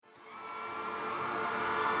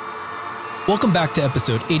Welcome back to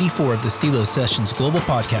episode 84 of the Stilo Sessions Global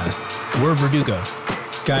Podcast. We're Verdugo.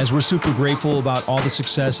 Guys, we're super grateful about all the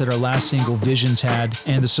success that our last single, Visions, had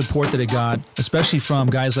and the support that it got, especially from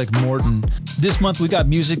guys like Morton. This month, we got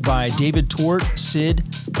music by David Tort, Sid,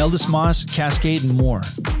 Eldest Moss, Cascade, and more.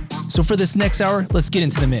 So for this next hour, let's get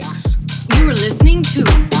into the mix. You are listening to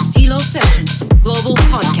Stilo Sessions Global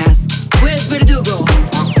Podcast with Verdugo.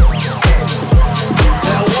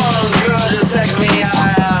 That one girl just text me,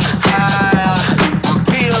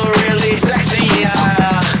 feel really sexy,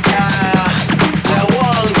 That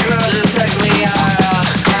one girl just text me,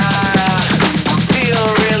 feel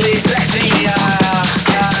really sexy,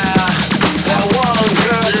 That one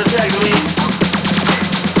girl just text me,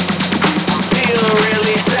 feel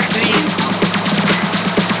really sexy.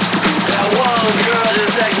 That one girl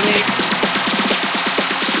just text me,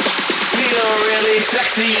 feel really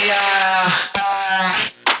sexy,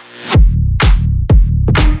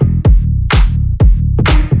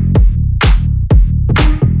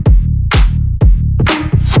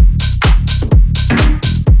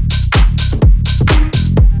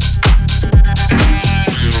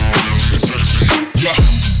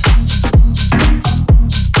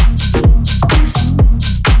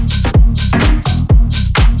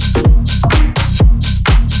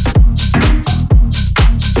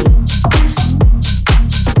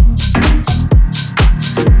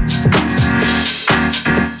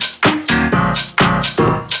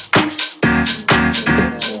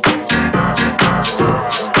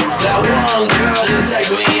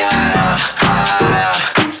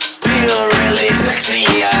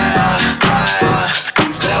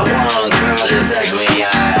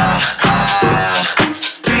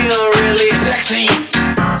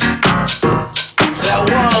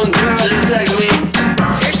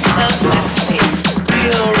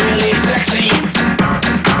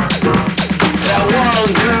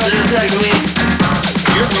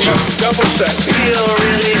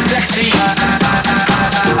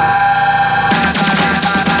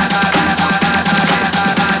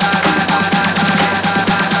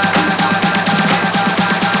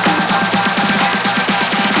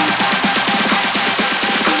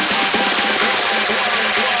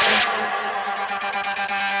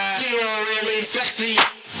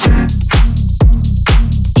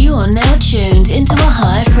 You are now tuned into a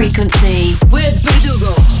higher frequency with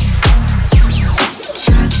Verdugo.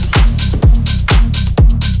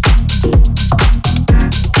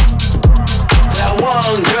 That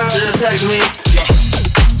one girl just text me.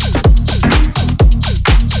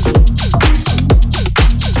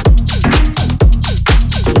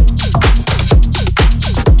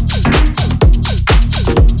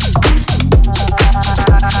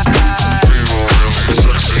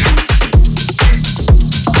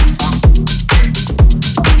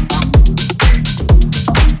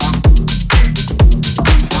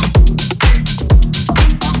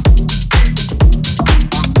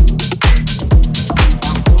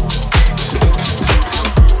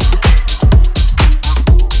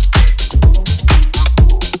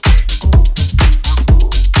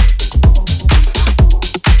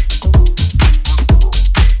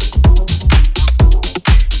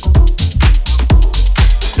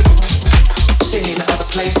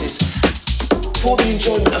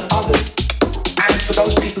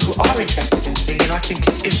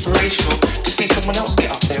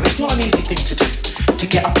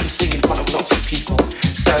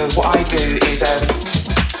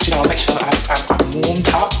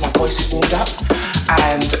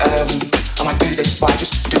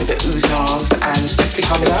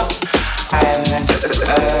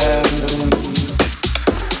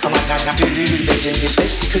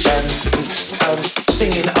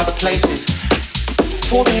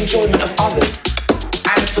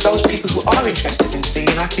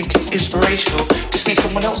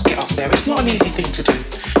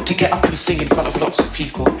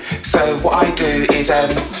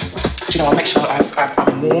 I make sure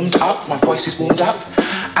I'm warmed up, my voice is warmed up,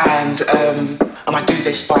 and I do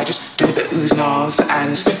this by just doing a bit of oohs and ahs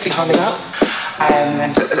and simply humming up,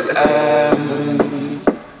 and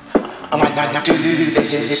I might do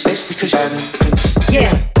this because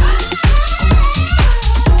yeah.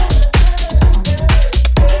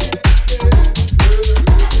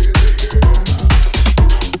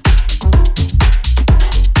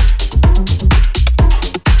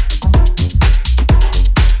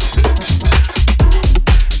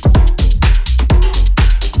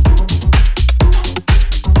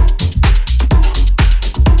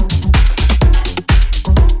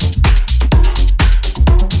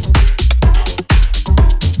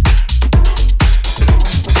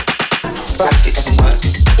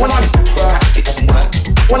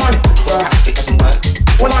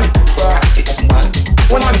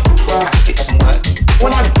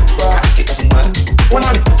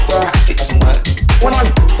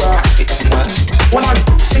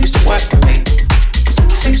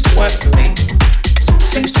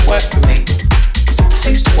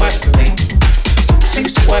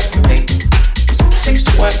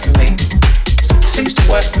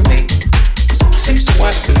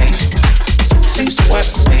 work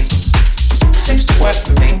for me. Seems to work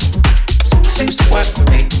for me. Seems to work for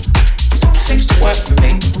me. Seems to work for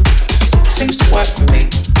me. Seems to work for me.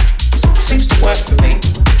 Seems to work for me.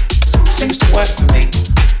 Seems to work for me.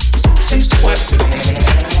 Seems to work for me.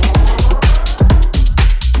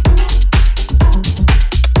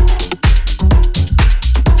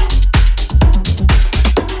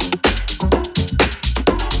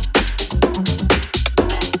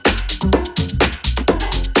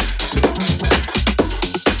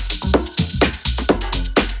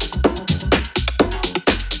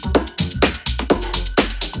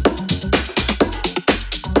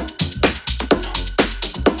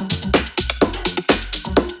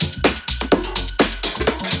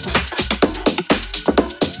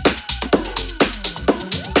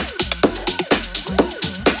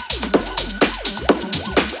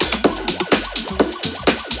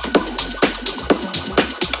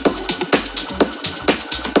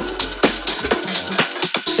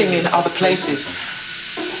 In other places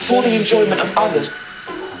for the enjoyment of others,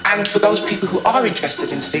 and for those people who are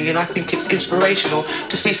interested in singing, I think it's inspirational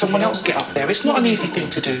to see someone else get up there. It's not an easy thing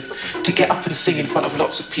to do, to get up and sing in front of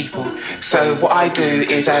lots of people. So what I do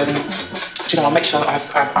is, I make sure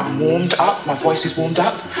I'm warmed up, my voice is warmed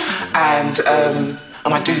up, and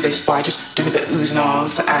I do this by just doing a bit of oohs and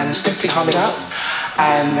ahs and simply hum it up,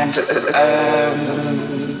 and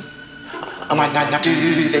I do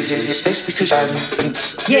this because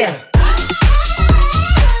yeah.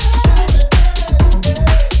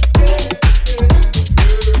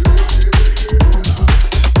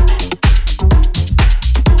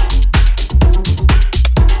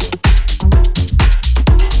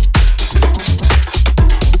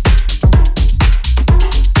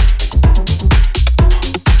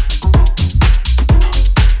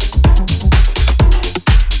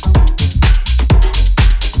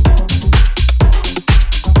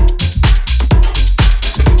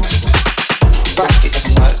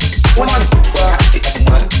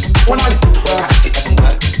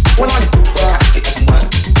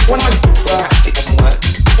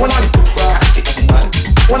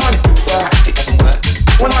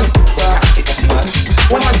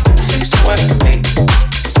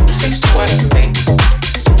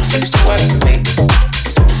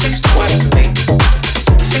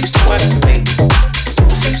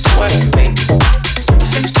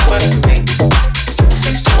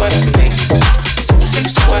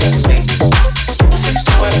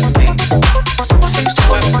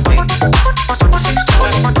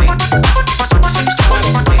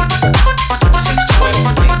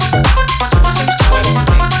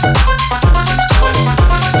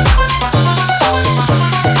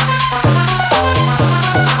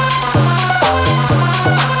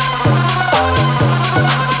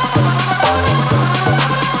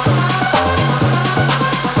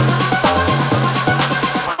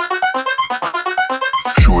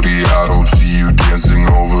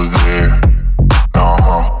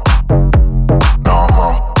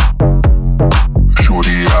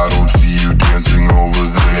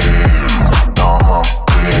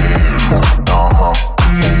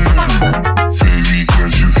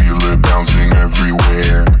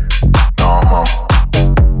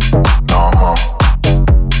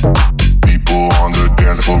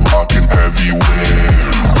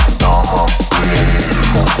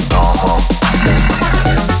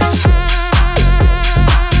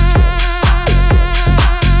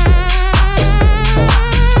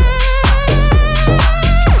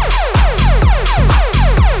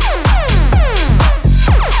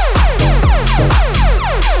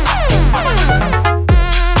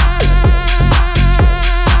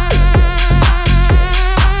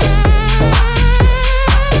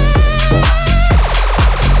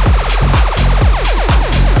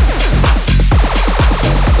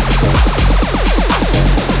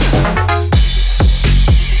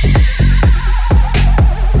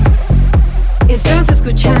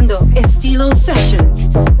 escuchando Estilo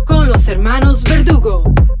Sessions con los hermanos Verdugo.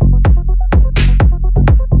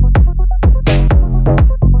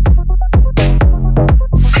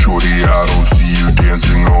 Shorty, I don't see you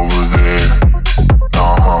dancing over there.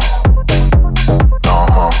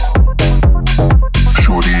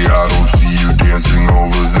 Shorty, I don't see you dancing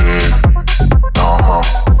over there.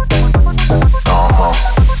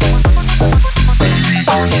 Baby,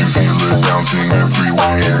 can't you feel it bouncing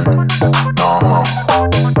everywhere?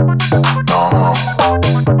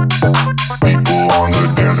 People on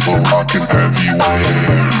the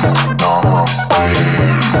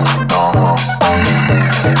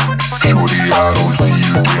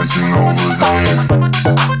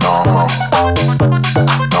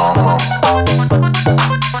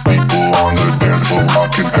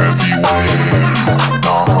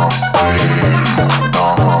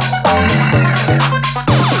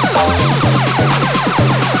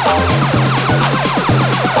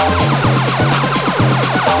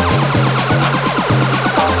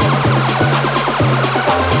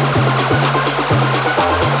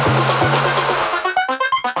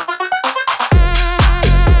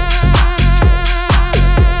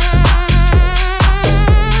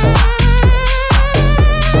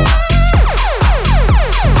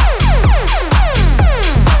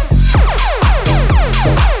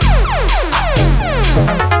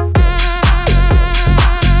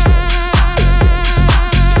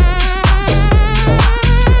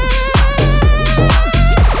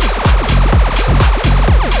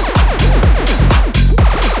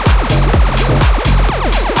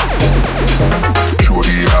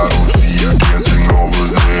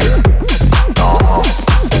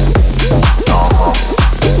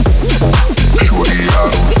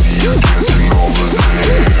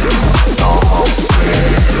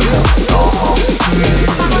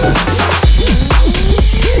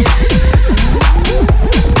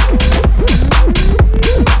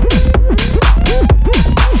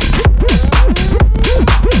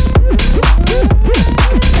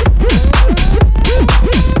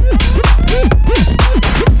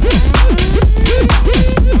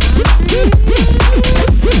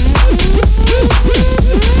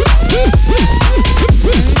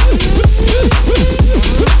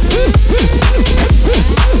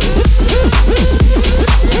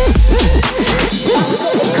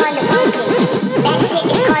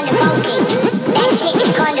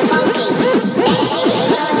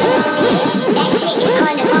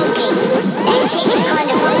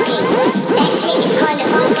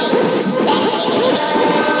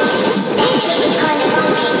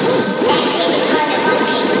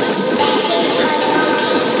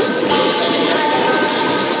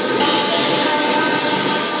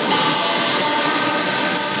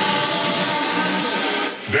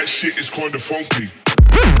shit is kinda funky.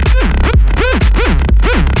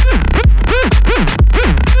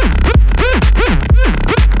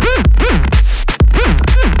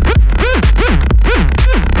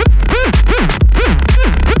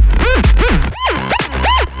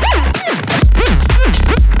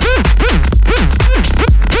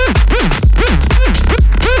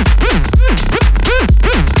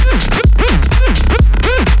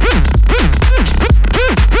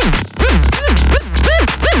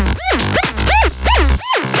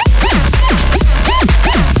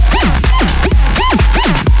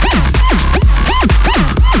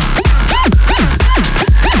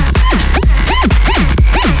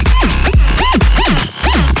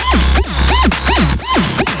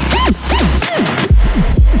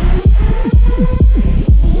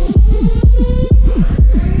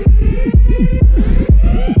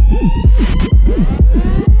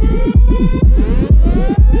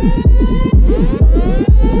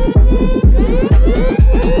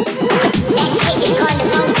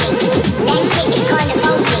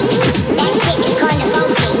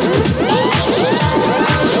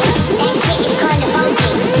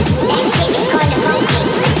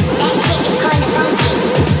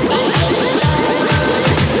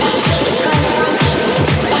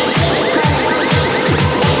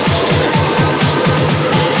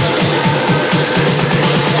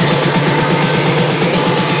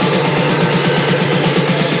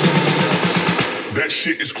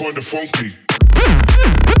 Shit is kinda funky.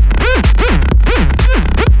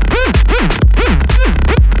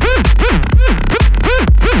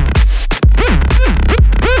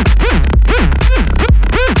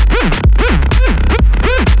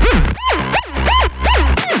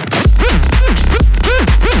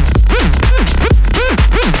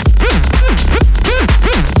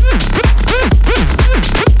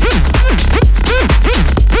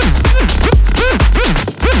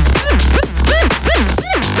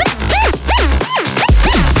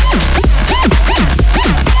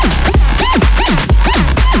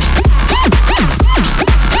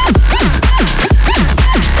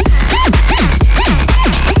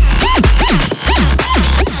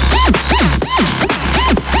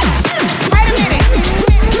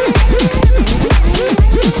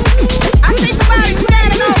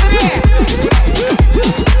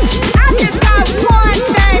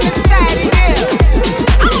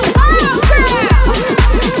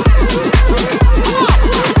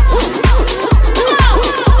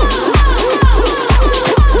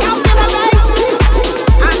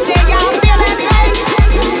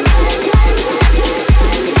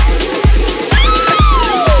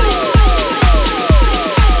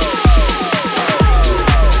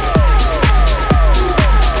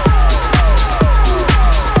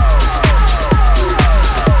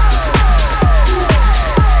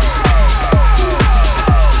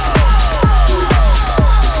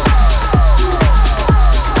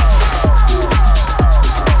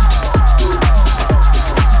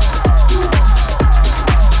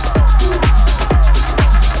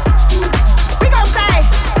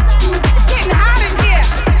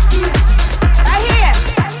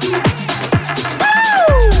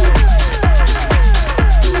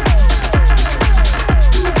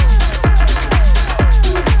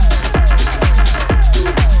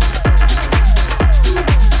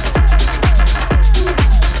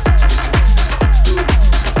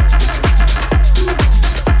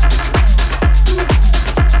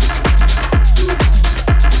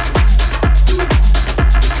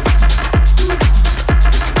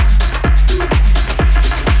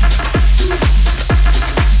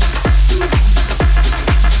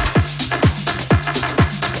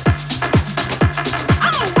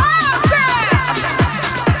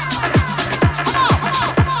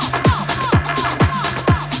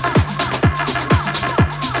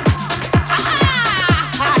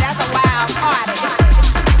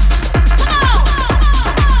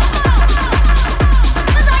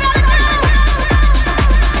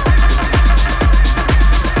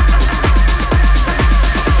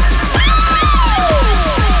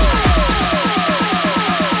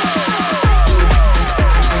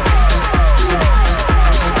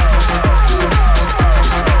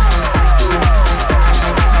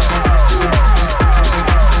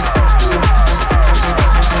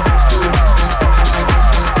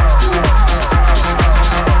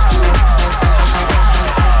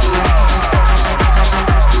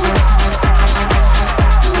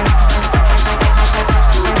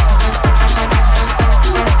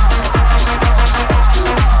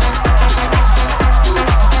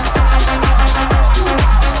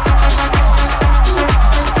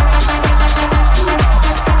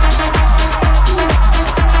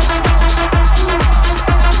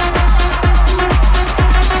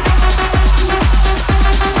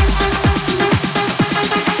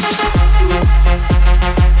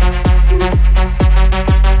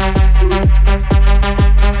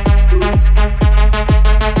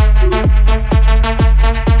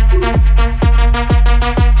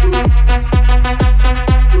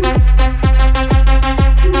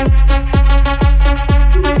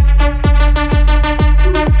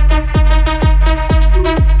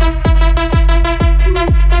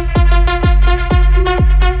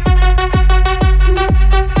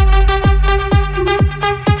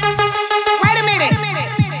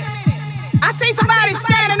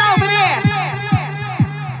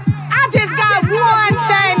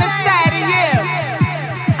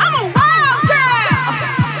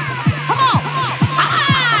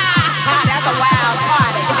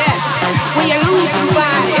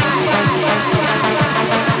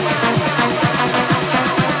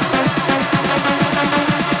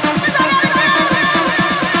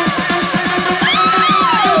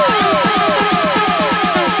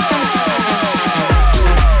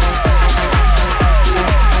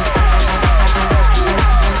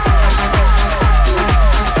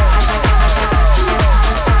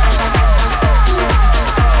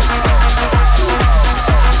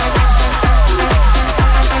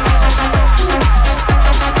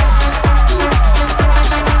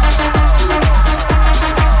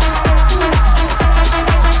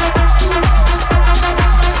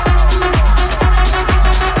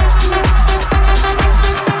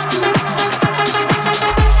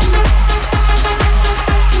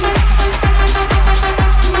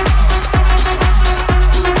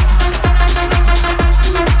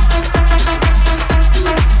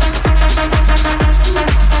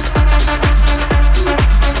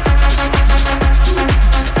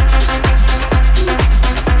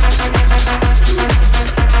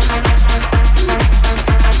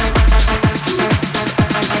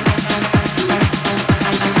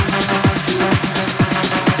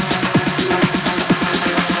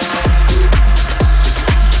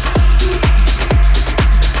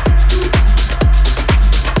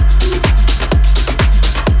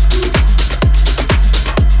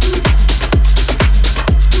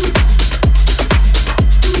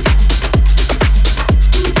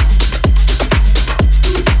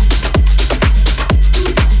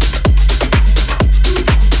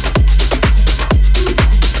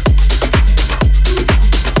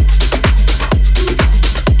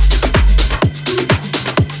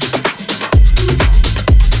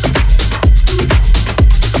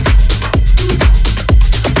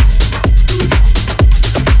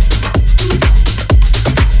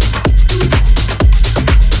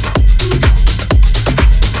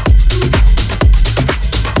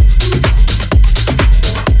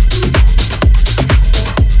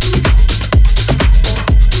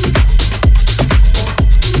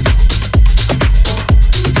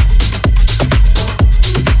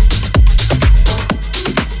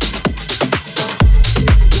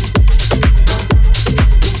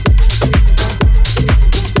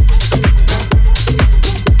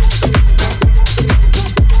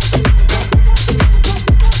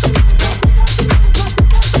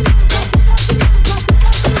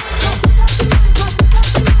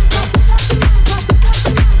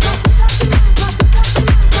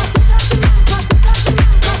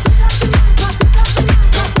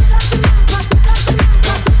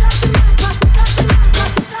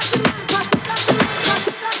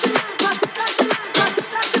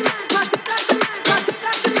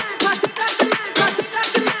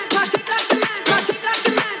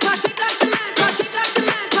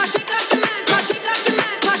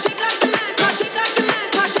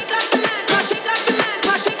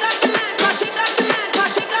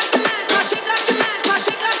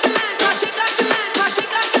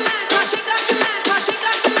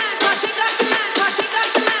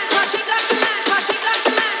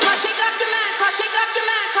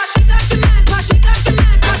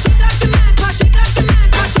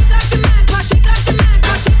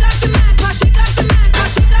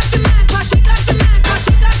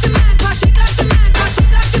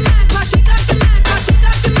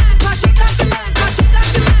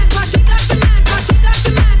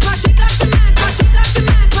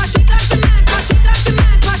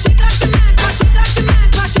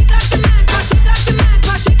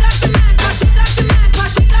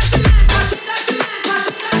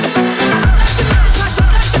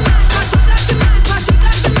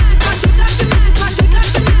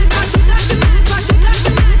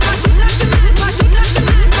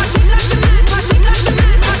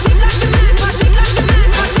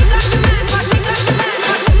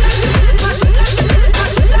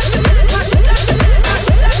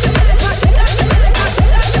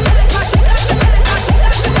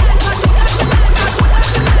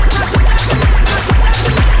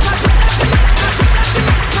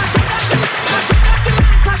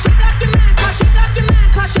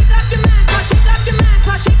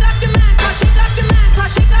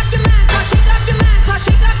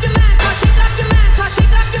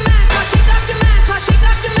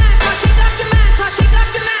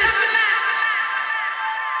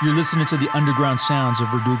 You're listening to the underground sounds of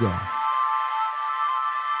Verdugo.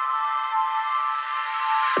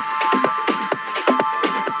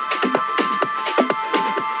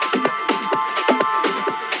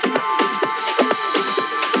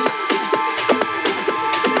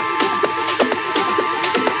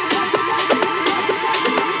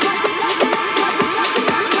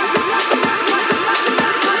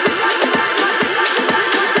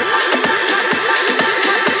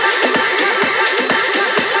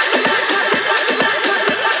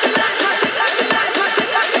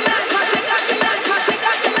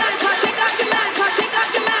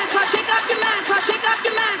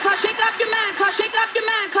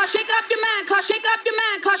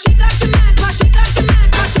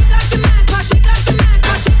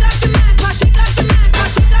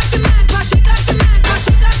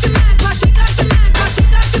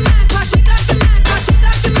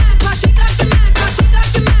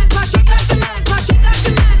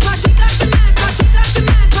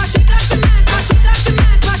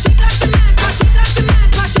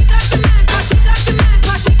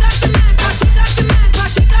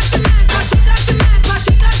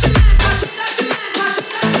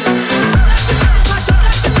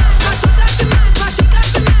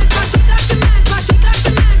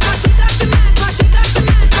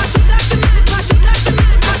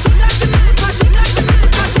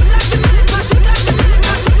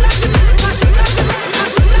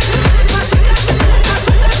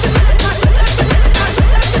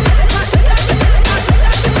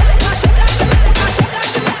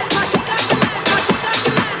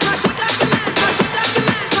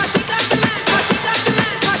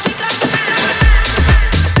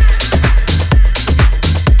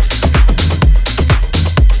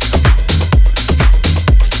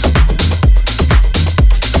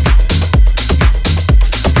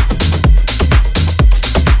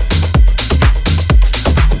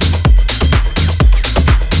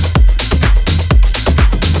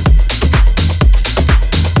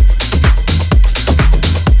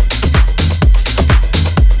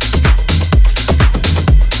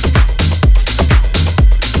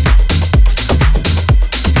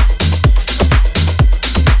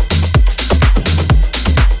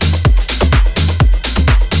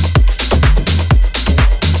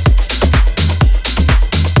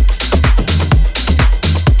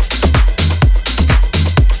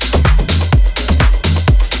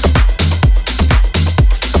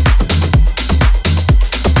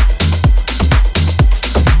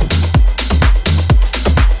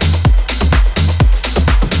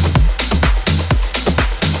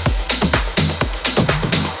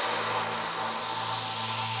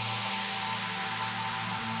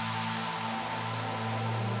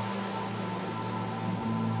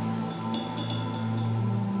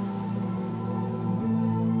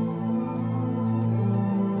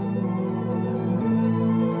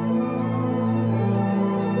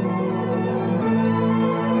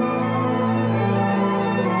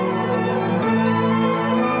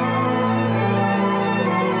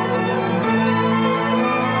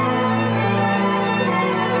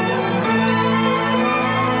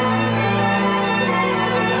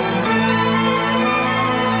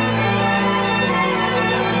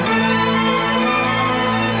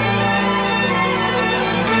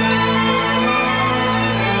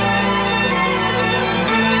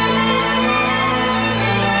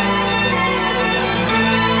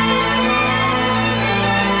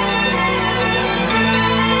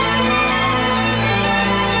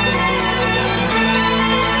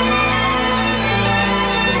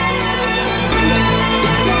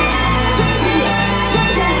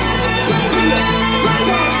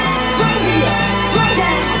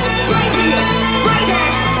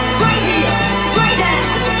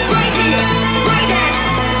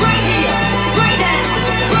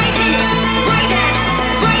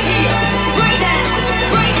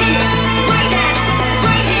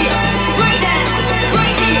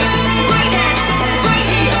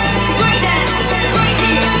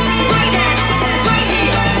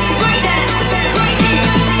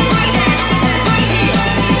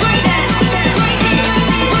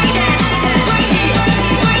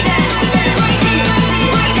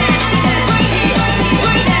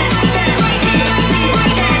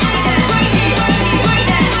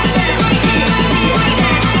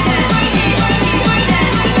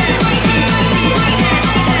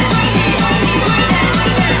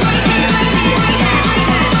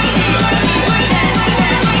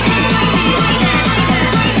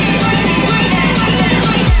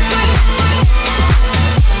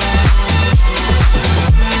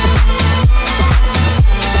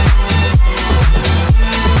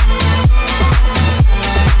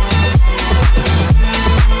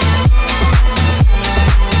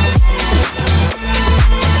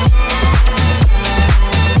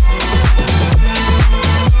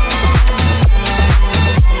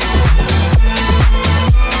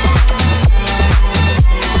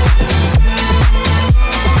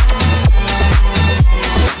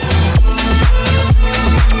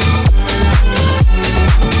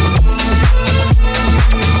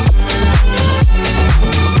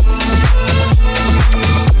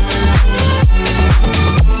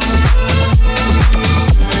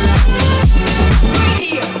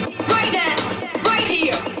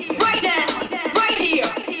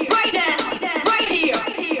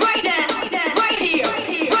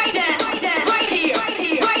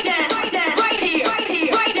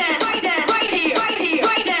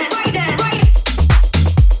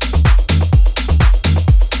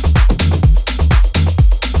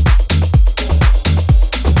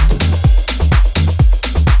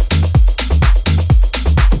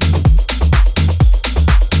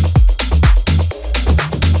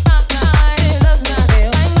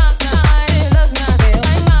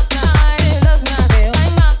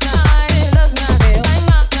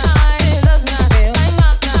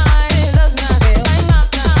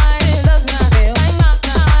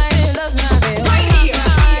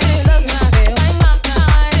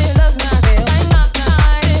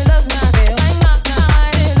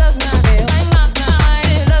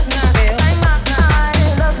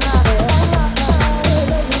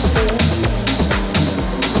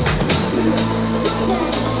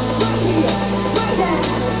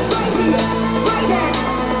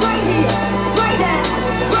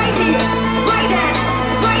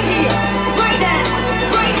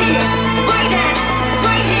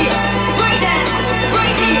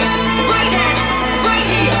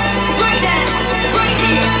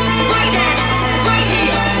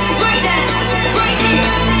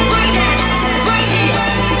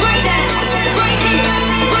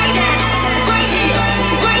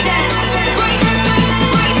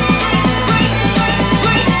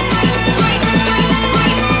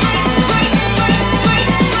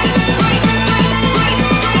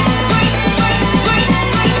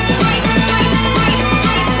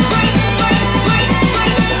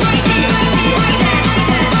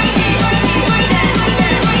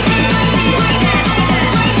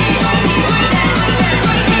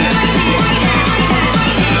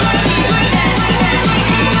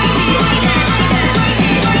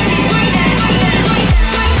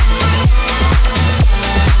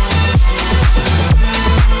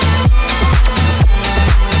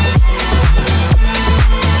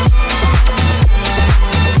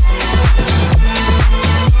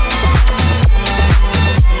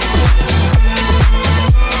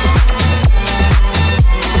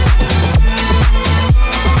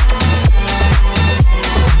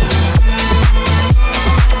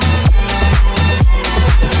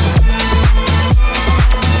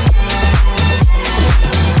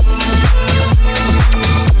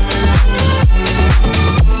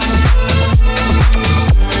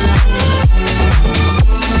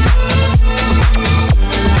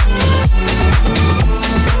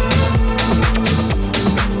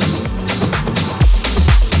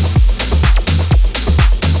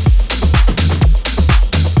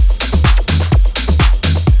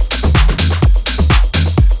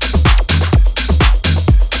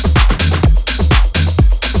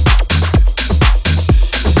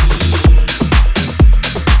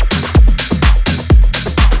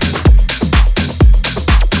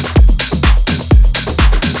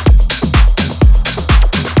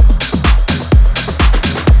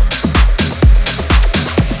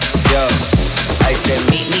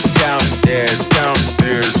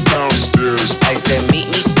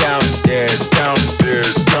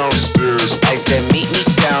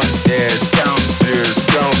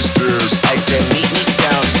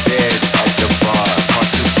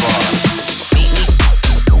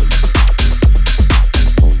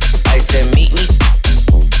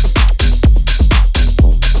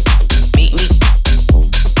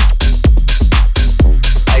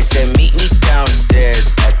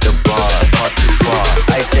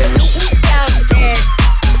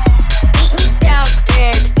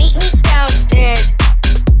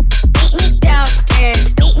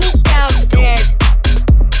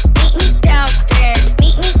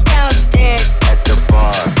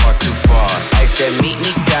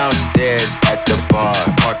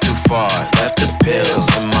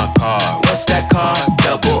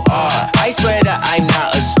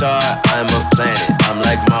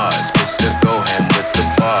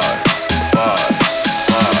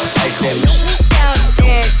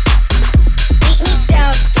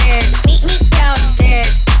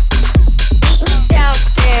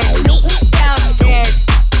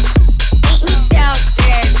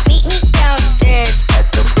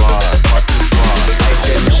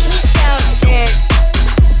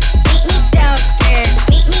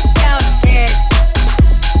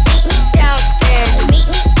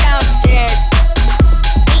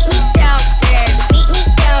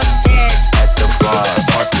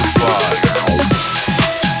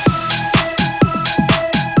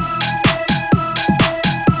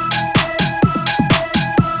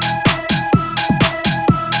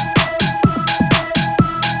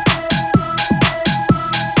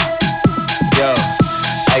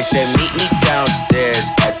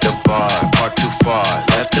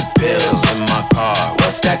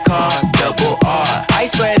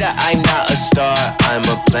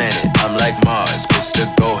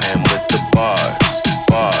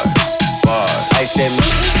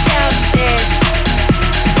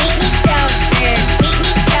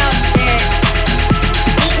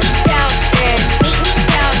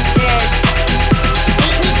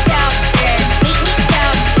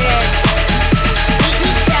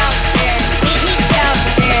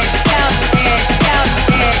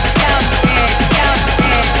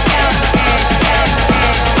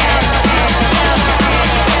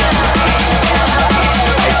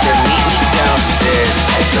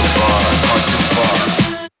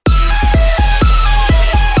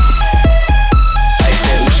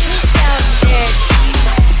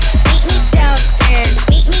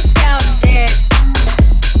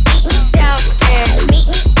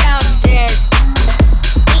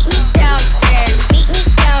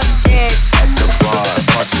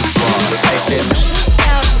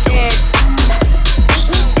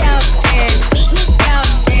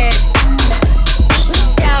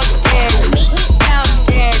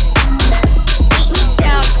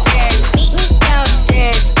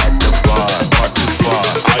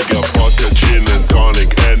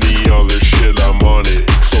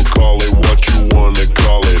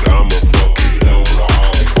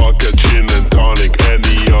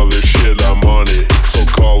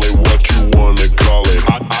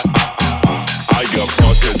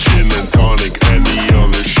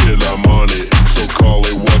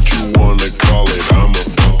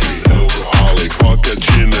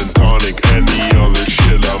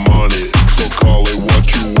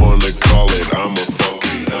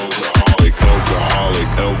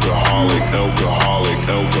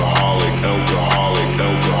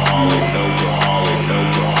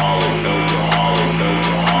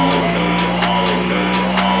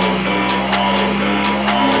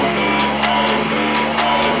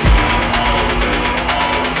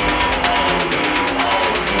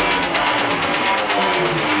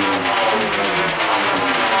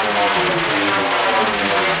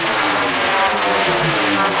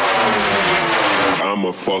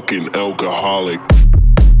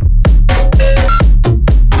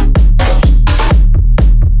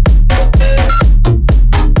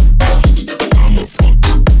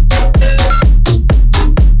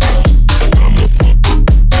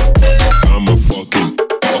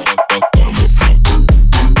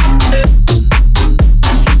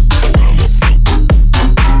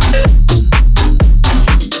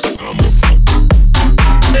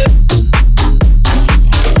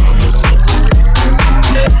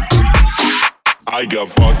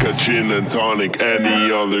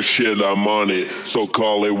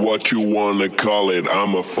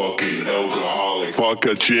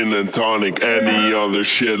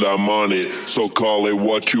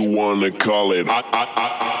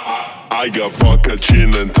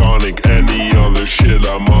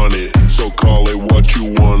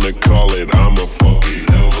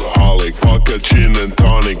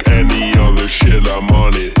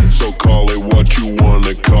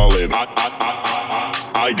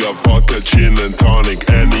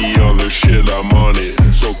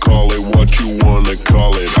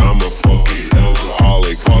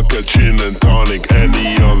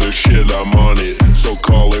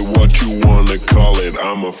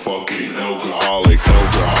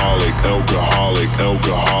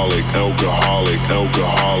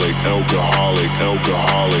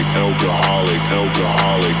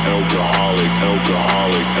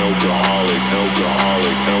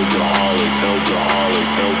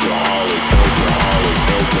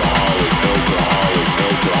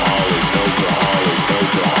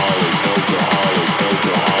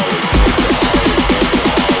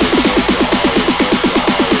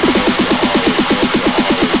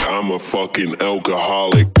 fucking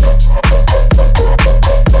alcoholic.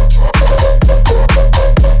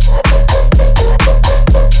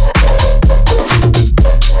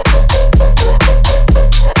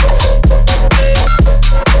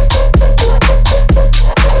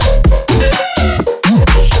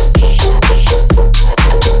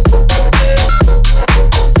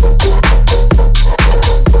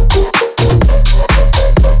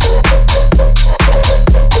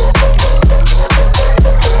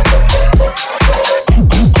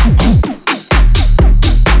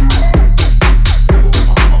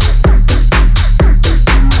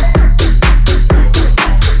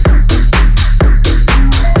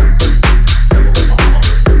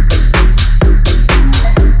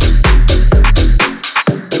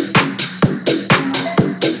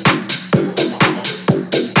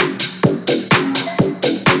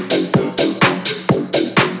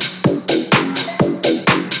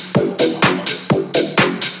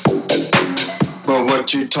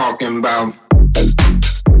 What you talking about?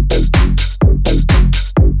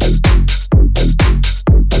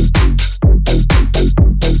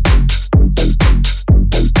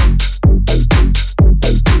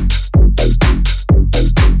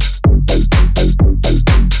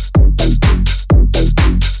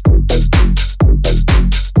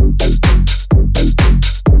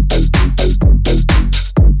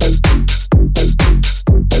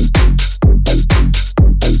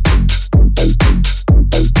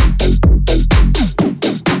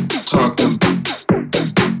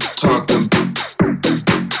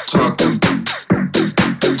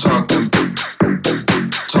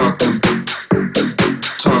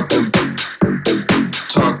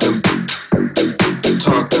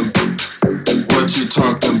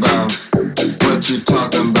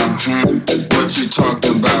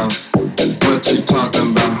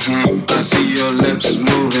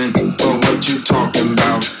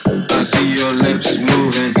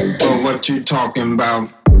 Talking about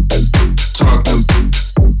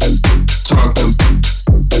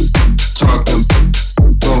talking,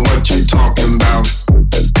 but what you talking about?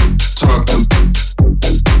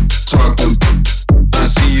 Talking, I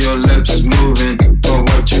see your lips moving, but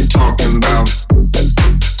what you talking about?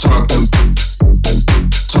 Talking,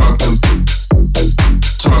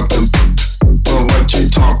 but what you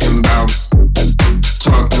talking about?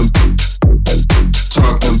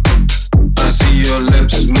 Talking, I see your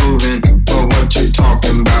lips moving. What you talking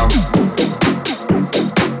about?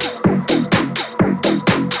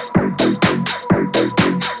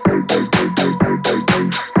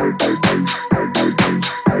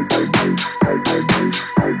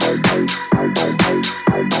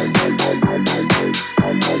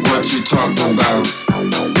 What you talking about?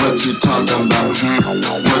 What you talking about?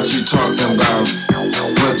 What you talking about?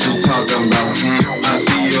 What you talking about? I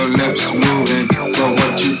see your lips moving, but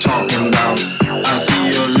what you talking about? I see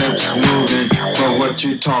your lips moving, but what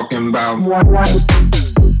you talking about? But what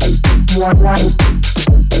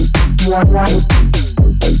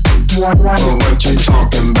you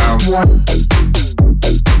talking about?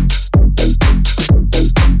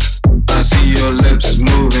 I see your lips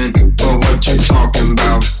moving, but what you talking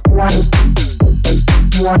about? But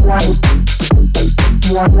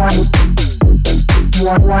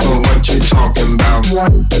what you talking about?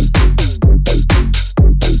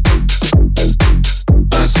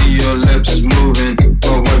 I see your lips moving,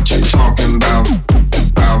 but what you talking about?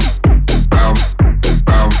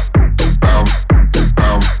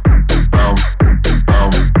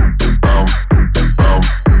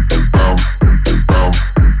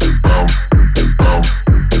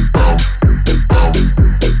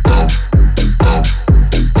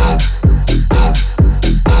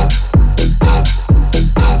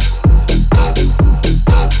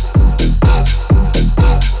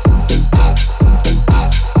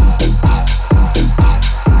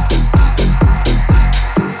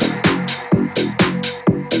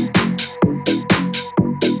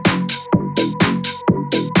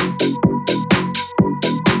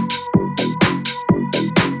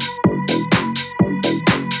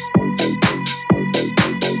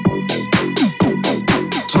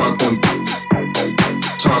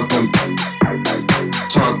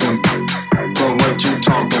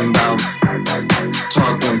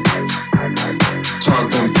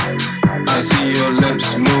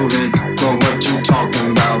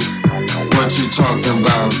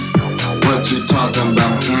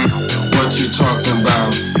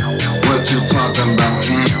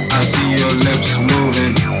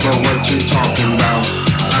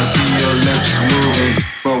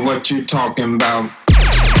 What you talking about?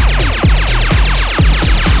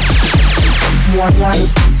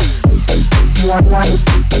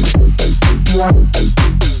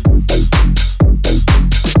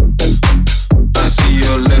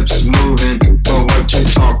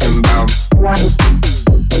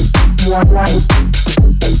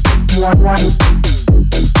 what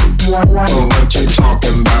you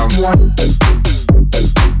talking about?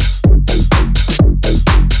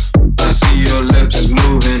 I see your lips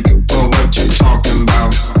moving, but what you talking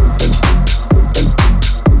about?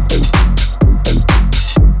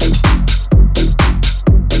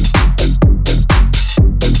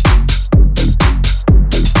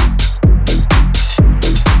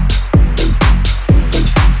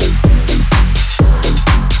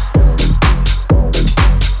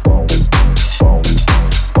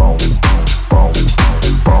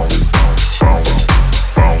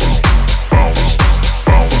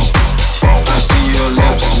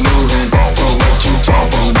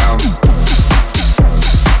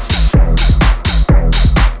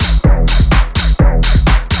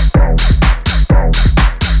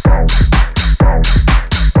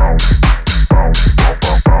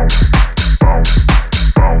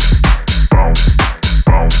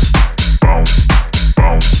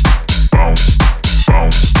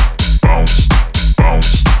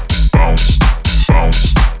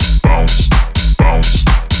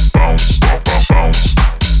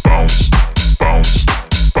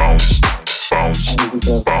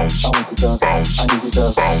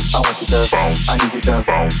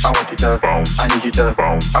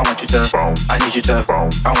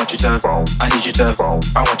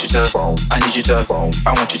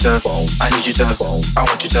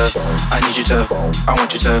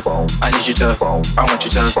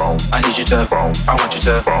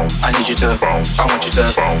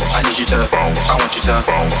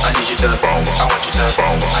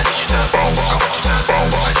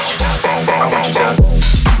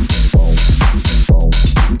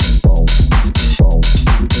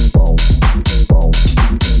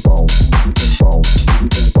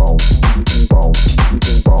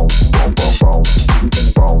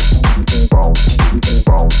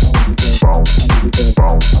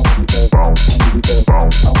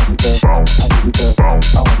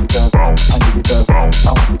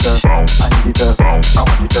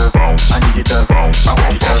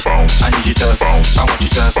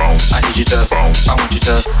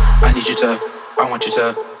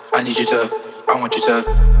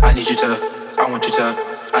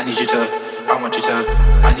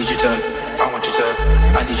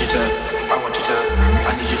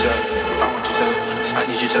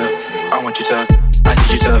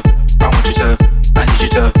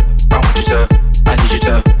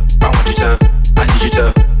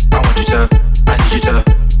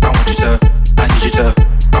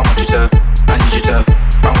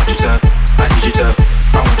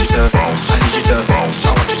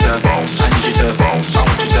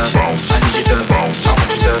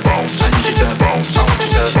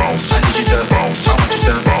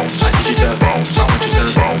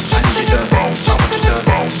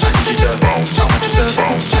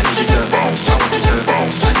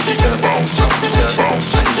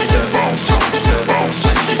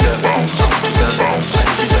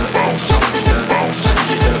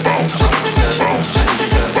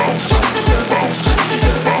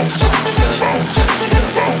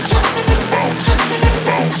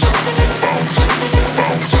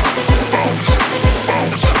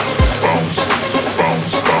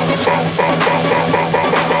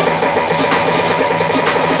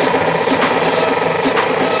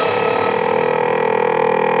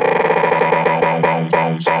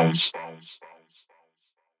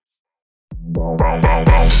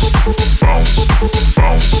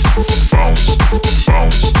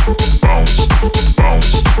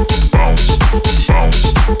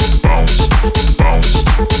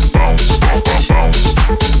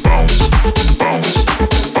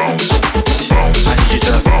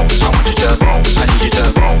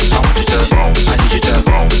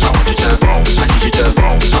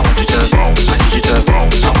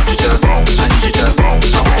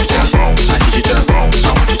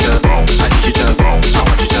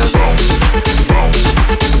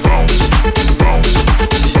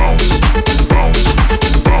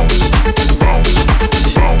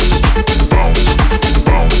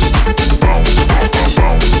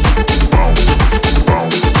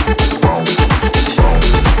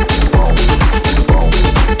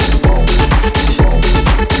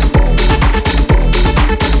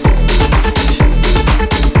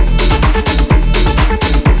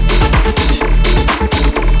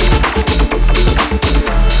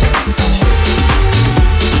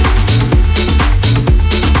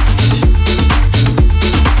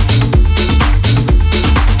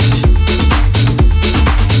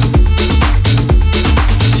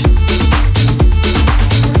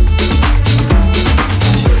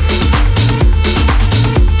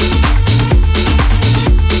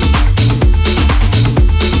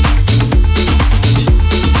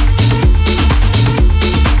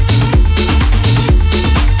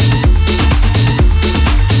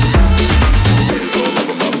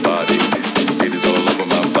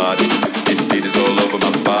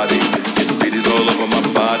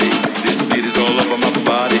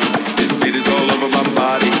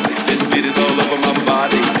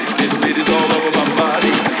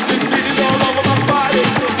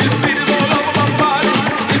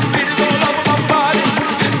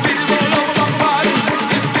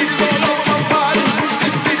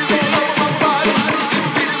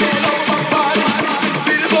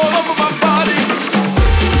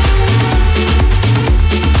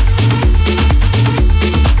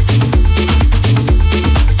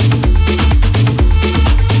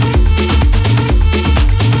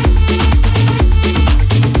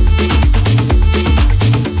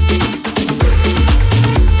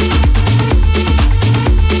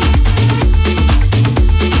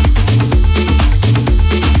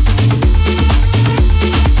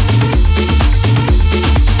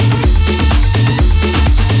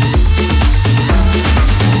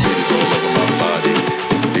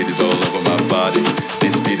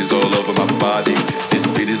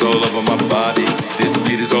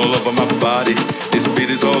 over my body. This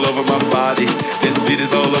beat is all over my body. This beat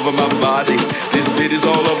is all over my body. This beat is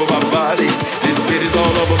all over my body. This beat is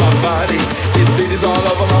all over my body. This beat is all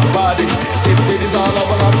over my body. This beat is all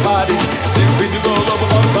over my body. This beat is all over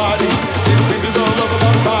my body. This beat is all over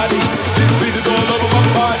my body. This beat is all over my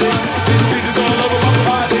body. This beat is all over my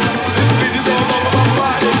body. This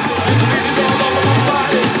beat is all over my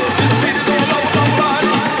body. This beat is all over my body.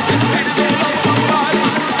 This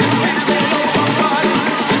beat is all over my body.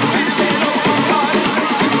 This beat is all over my body. This beat is all over my body.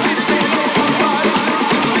 This beat is all over my body. This beat is all over my body.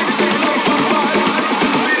 This beat is all over my body.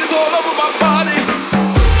 This beat is all over my body.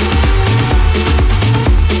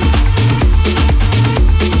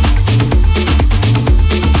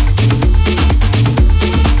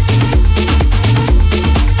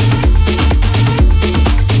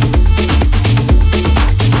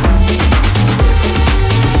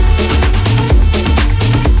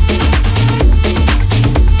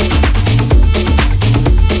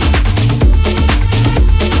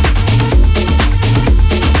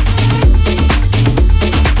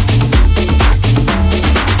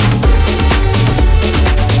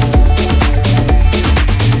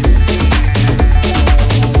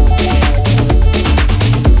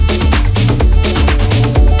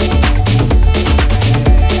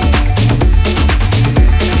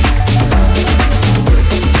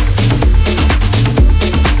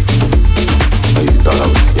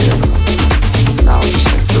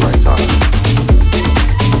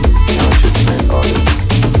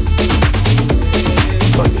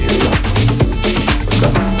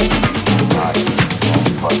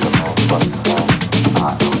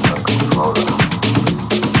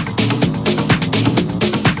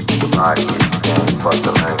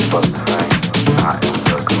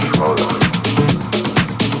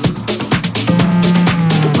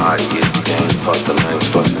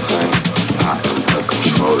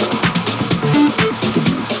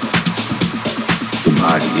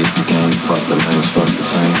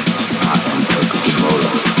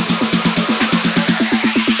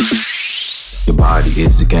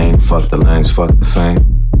 Fuck the lanes, fuck the fame.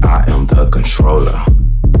 I am the controller.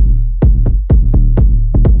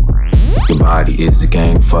 Your body is a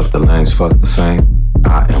game. Fuck the lanes, fuck the fame.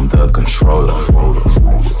 I am the controller.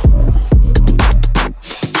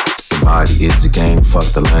 Your body is a game. Fuck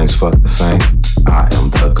the lanes, fuck the fame. I am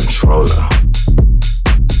the controller.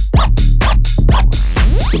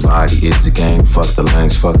 Your body is a game. Fuck the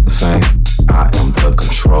lanes, fuck the fame. I am the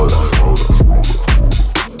controller.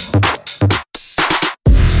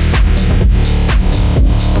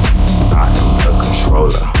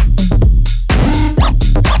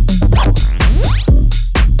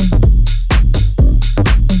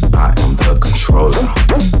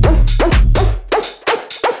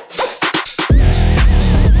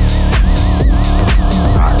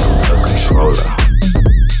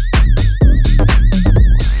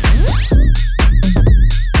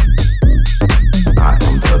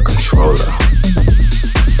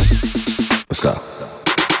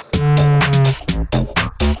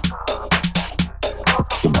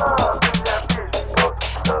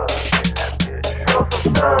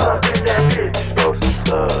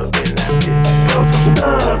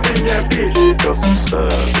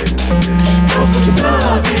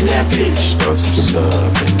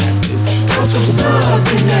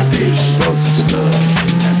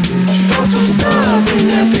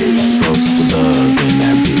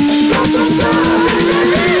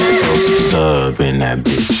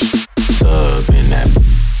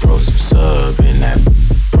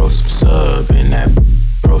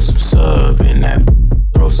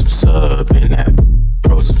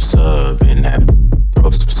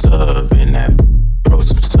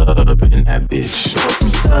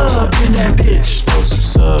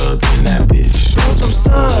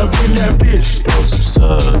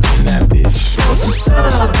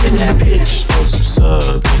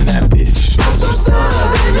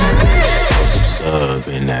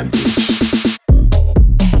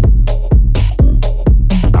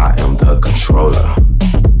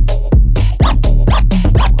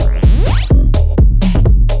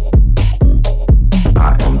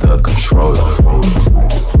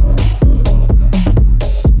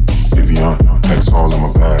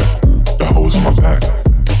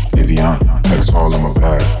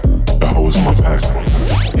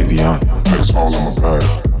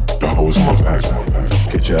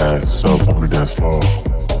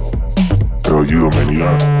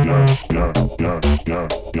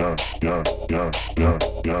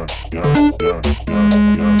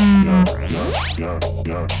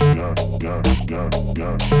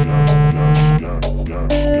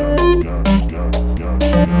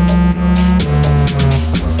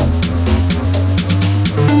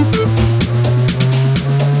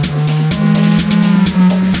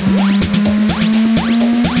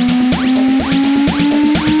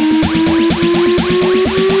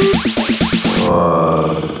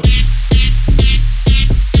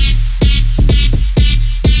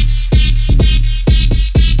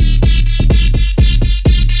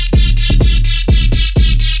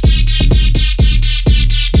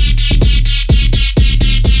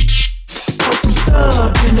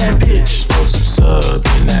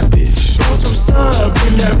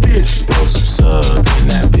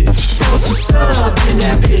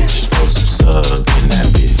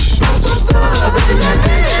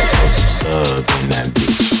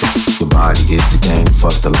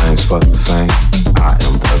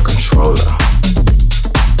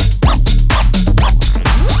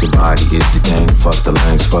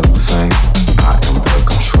 for the fame. I am the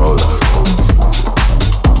controller.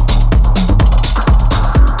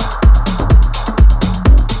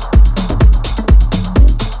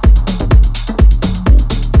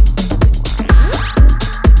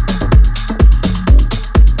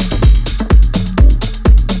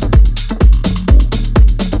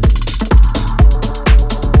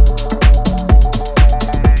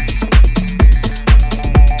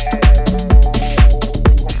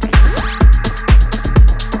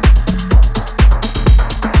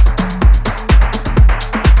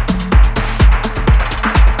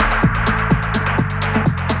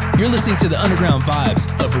 You're listening to the underground vibes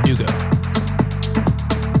of Verdugo.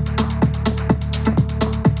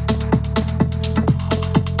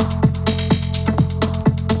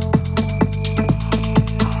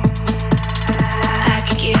 I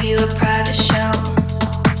could give you a private show.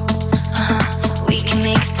 We can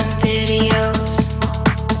make some videos.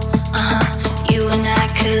 You and I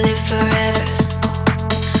could live forever.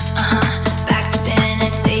 Back to being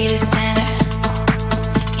a data center.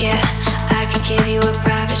 Yeah, I could give you a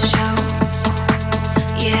private show.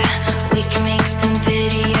 Yeah, we can make some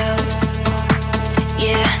videos.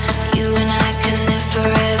 Yeah, you and I could live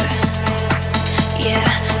forever. Yeah,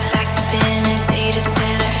 back to being a data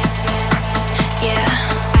center. Yeah,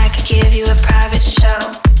 I could give you a private show.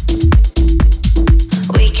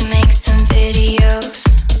 We can make some videos.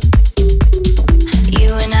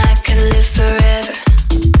 You and I could live forever.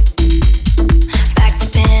 Back to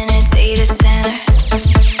being a data center.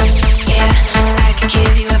 Yeah, I could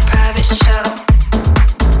give you a private show.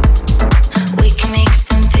 We can make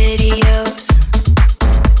some videos.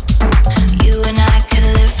 You and I could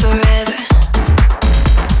live forever.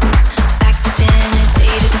 Back to being a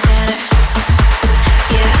data center.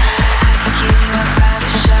 Yeah, I could give you a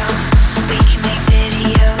private show. We can make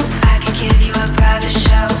videos. I could give you a private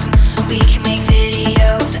show. We can make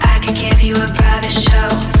videos. I could give you a private show.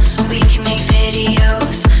 We can make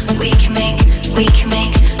videos. We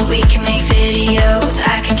can make videos.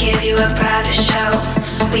 I could give you a private show.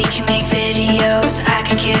 We can make videos. I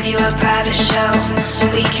could give you a private show.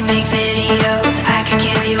 We can make videos. I could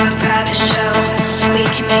give you a private show. We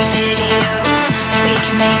can make videos. We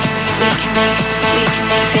can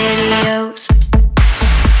make videos.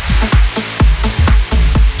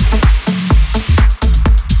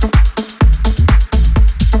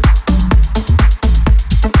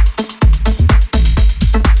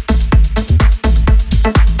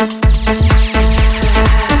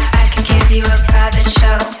 I could give you a private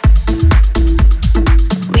show.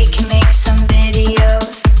 We can make some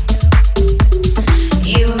videos.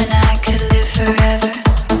 You and I could live forever.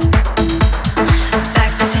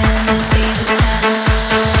 Back to being a data center.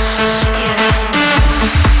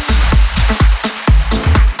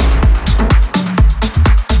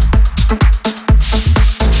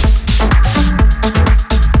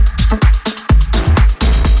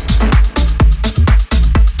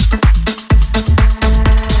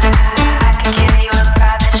 I could give you a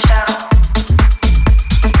private show.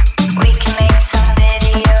 We can make some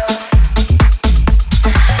videos.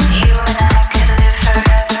 You and I could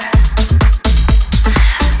live forever. Back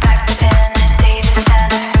to being a data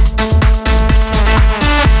center.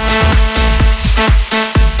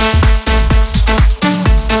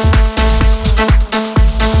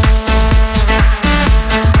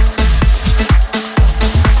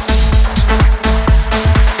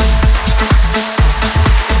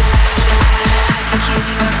 I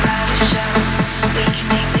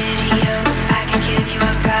could give you a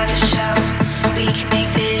private show. We can make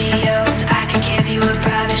videos. I could give you a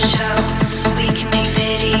private show. We can make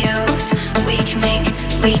videos.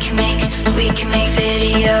 We can make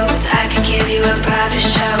videos. I could give you a private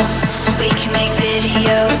show. We can make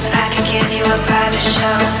videos. I could give you a private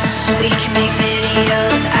show. We can make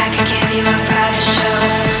videos. I could give you a private show.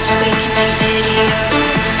 We can make videos.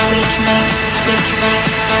 We can make videos.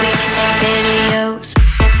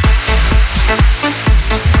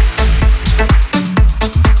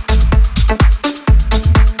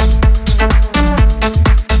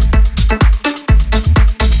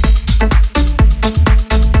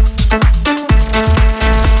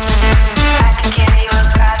 I could give you a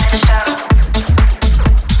private show.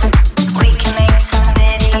 We can make some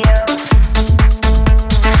videos.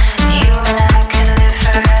 You and I could live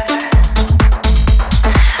forever.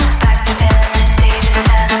 Back to being a data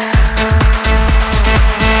center.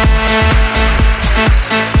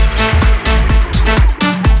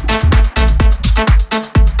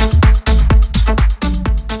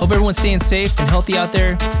 Hope everyone's staying safe and healthy out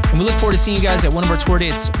there, and we look forward to seeing you guys at one of our tour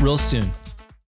dates real soon.